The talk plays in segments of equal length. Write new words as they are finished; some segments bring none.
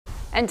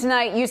And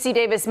tonight, UC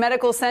Davis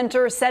Medical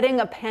Center setting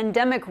a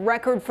pandemic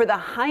record for the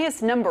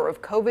highest number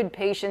of COVID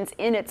patients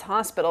in its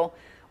hospital.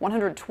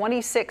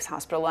 126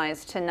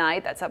 hospitalized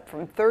tonight. That's up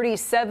from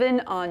 37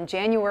 on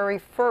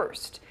January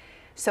 1st.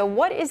 So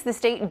what is the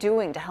state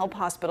doing to help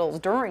hospitals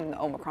during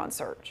the Omicron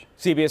surge?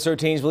 CBS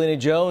 13's Valina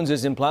Jones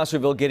is in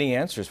Placerville getting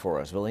answers for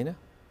us. Valina?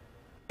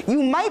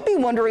 You might be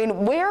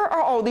wondering, where are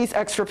all these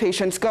extra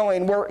patients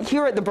going? We're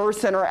here at the birth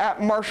center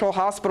at Marshall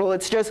Hospital.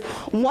 It's just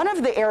one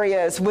of the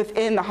areas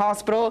within the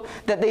hospital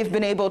that they've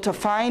been able to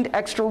find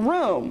extra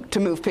room to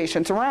move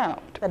patients around.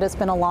 That it's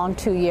been a long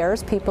 2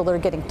 years. People are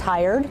getting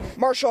tired.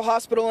 Marshall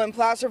Hospital in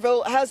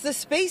Placerville has the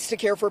space to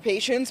care for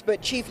patients,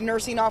 but Chief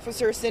Nursing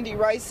Officer Cindy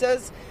Rice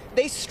says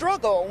they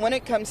struggle when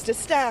it comes to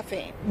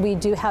staffing. We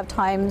do have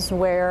times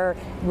where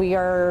we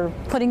are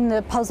putting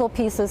the puzzle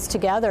pieces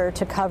together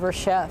to cover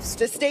shifts.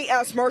 The state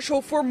asked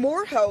Marshall for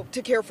more help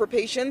to care for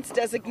patients,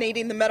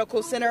 designating the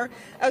medical center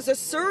as a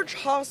surge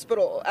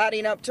hospital,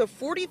 adding up to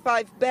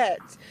 45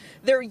 beds.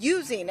 They're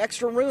using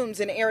extra rooms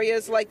in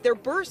areas like their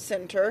birth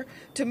center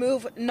to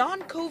move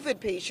non-COVID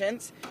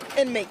patients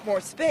and make more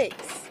space.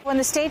 When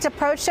the state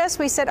approached us,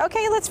 we said,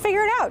 okay, let's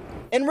figure it out.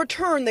 In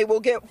return, they will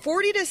get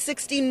 40 to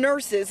 60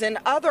 nurses and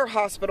other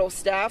hospital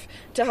staff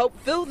to help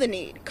fill the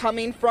need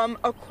coming from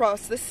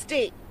across the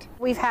state.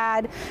 We've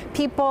had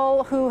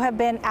people who have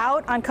been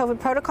out on COVID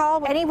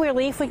protocol. Any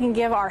relief we can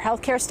give our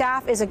healthcare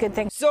staff is a good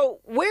thing. So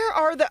where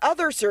are the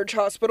other surge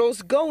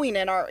hospitals going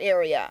in our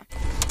area?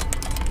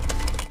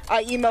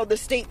 I emailed the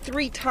state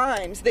 3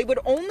 times. They would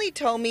only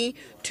tell me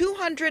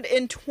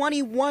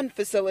 221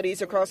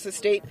 facilities across the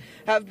state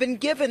have been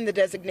given the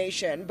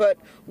designation, but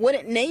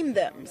wouldn't name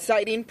them,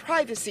 citing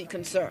privacy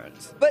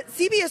concerns. But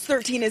CBS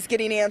 13 is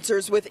getting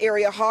answers with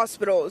area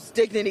hospitals.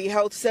 Dignity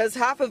Health says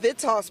half of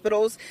its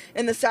hospitals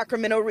in the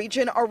Sacramento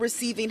region are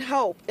receiving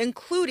help,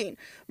 including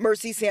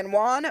Mercy San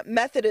Juan,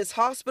 Methodist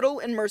Hospital,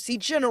 and Mercy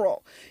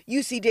General.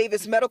 UC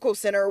Davis Medical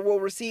Center will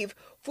receive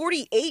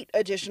 48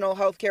 additional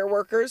healthcare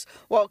workers,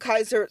 while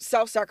Kaiser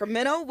South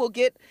Sacramento will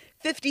get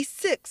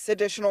 56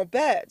 additional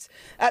beds.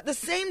 At the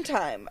same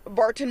time,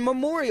 Barton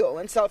Memorial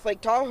in South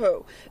Lake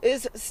Tahoe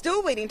is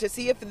still waiting to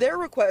see if their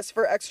request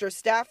for extra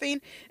staffing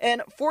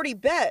and 40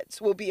 beds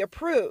will be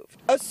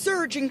approved. A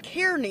surge in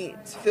care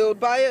needs filled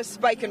by a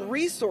spike in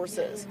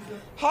resources.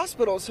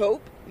 Hospitals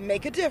hope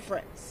make a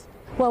difference.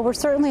 Well, we're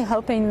certainly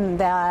hoping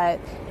that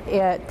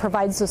it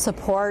provides the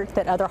support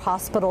that other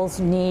hospitals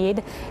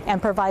need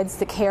and provides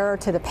the care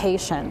to the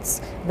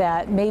patients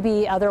that may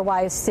be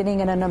otherwise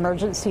sitting in an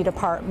emergency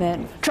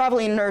department.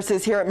 Traveling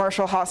nurses here at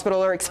Marshall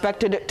Hospital are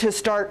expected to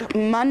start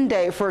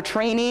Monday for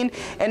training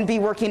and be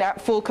working at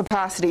full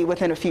capacity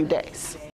within a few days.